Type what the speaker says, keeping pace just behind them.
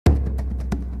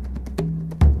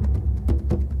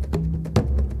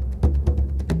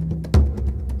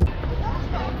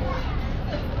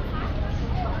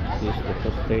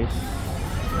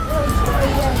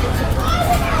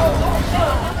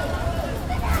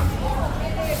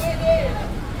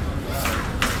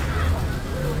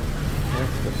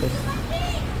drinks.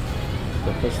 That's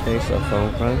the first taste of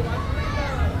Songkran.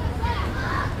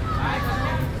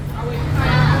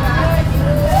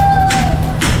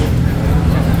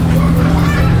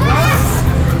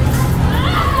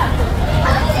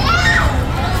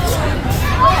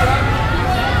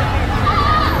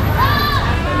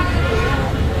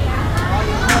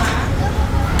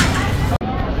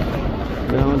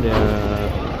 Now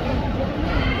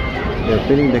they're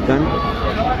filling the gun.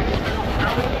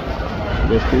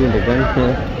 They're filling the gun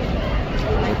here.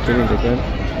 They're filling the gun.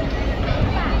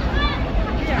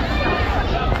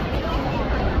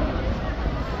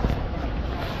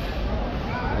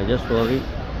 I just worried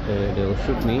they will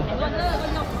shoot me.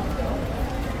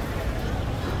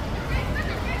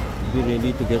 Be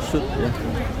ready to get shoot, yeah.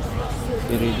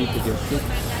 Be ready to get shoot.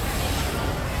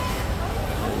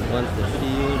 Once they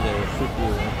see you, they will shoot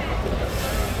you.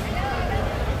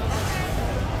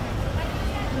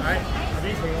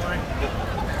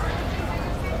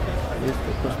 This is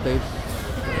the first taste.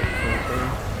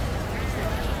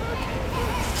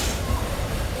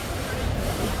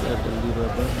 It's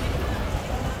unbelievable.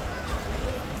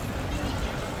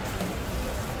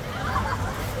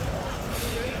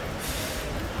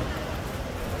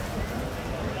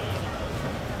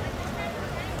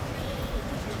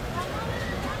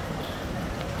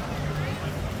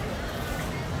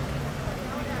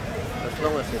 As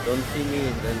long as you don't see me,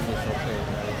 then it's okay.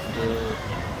 I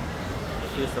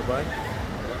still survive.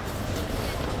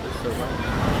 Survive.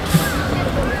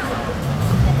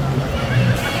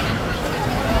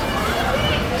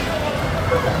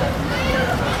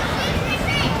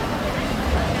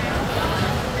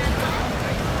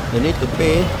 You need to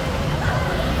pay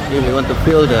if you want to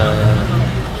fill the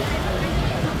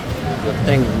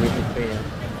tank. You need to pay.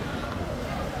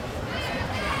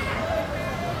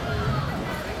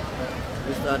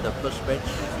 These are the first batch.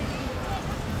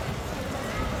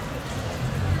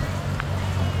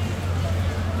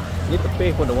 You need to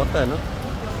pay for the water, no?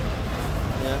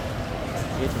 Yeah,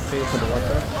 you need to pay for the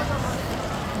water.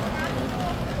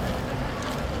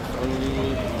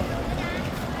 Only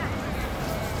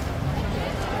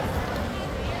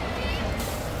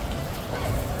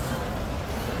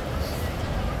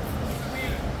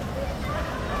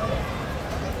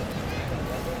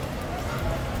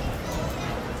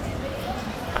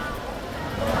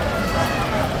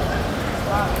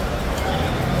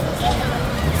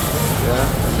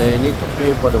they need to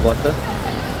pay for the water.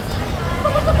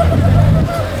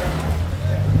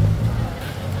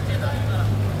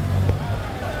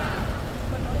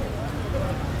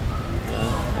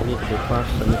 I need to be fast,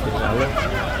 I need to be alert.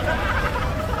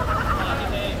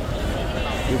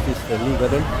 This is the Lee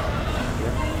Garden.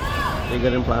 Lee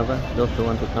Garden Plaza. Those who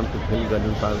want to come to Lee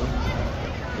Garden Plaza.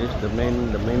 This is the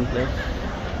main place.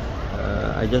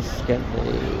 I just scared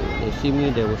they see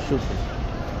me, they will shoot me.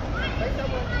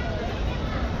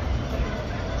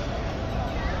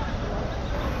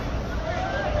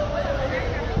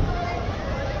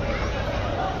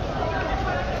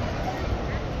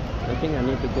 I think I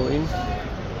need to go in.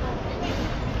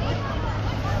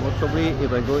 Most probably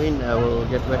if I go in, I will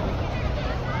get wet.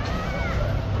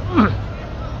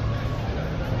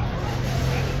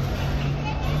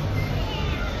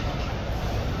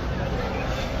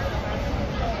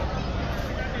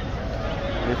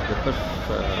 This is the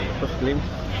first glimpse.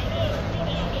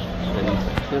 And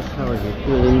here's how you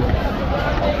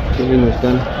filling is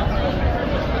done.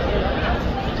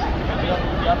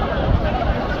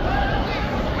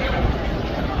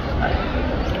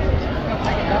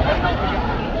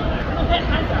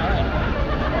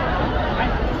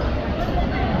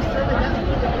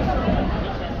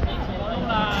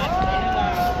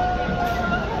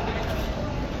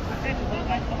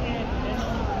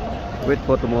 Wait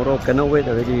for tomorrow. Cannot wait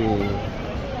already.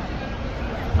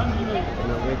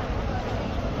 Cannot wait.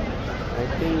 I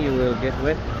think you will get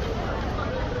wet.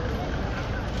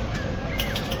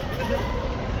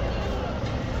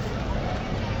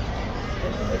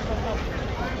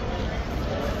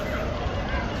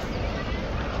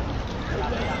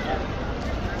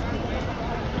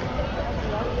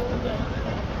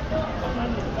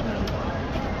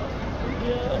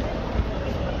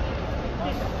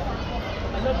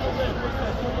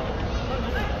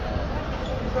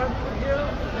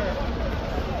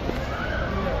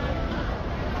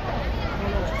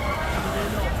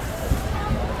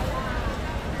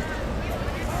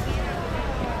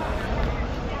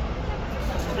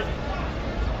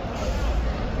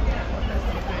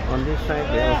 On this side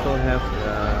they also have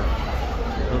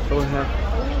also have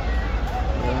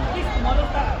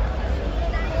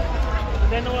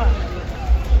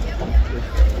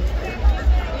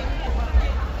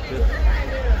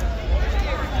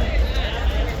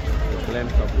the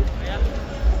lens of it.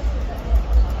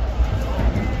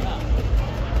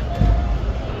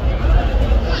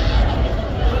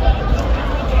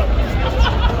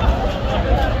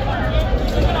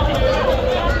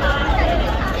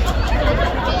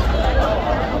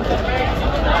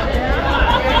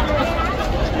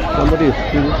 Somebody is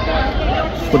still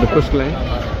for the first line.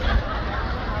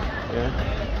 Yeah.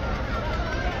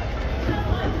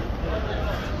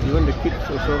 Even the kids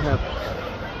also have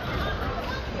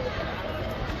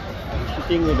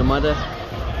sitting with the mother.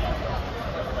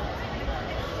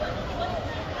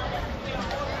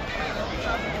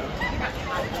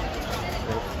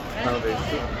 That's how they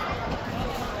sit.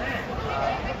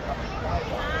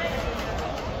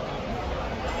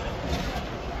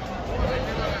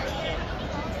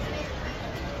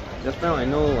 Just now I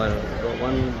know one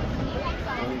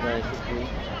guy sitting.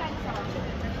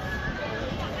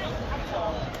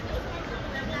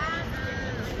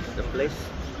 This is the place.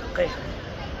 Okay.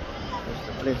 That's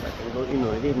the place. I can go in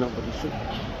already. Nobody sit.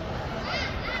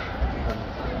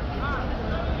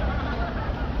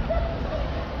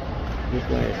 This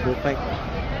guy is no pack.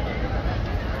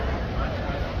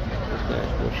 This guy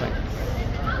is no pack.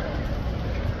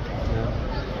 Yeah.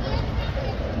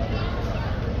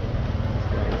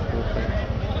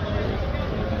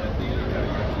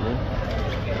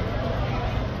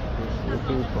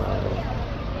 Looking for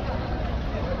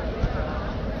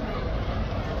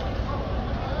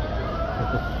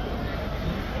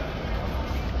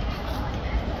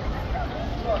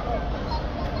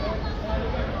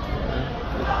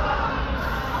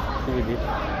see this.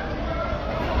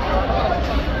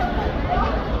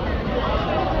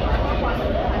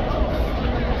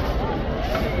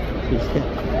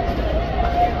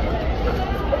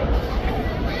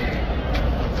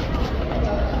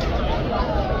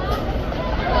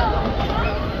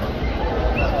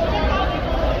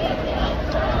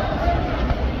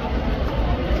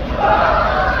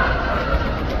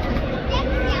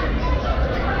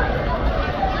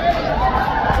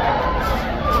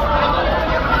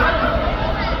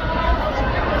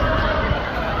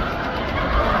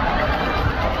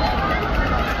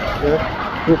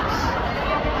 Oops.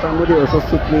 Somebody also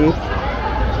shoot me.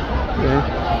 Yeah.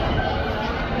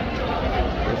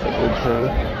 That's a good sign.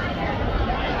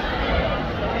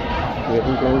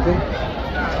 Getting closer.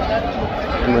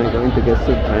 Am I going to get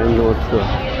sick? I am not sure.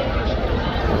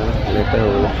 Later we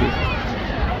will see.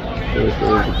 There is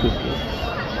going to kiss me.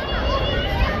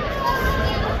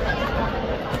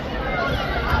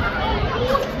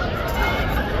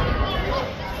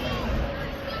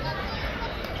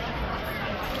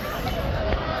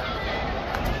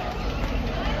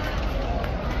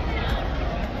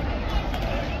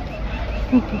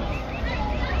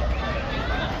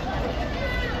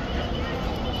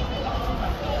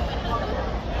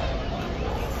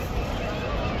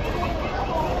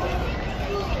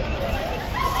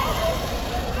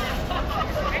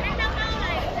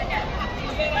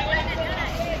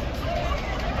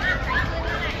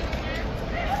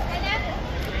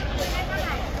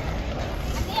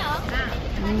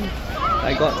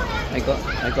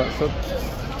 I got soup.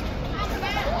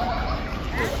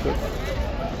 That's good.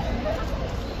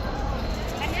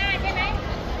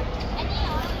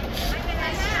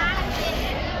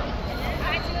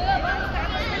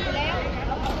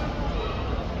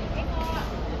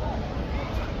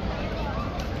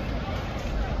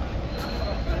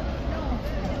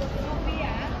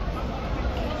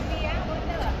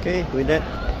 Okay, with that,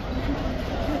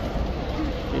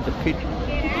 with the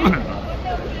pit.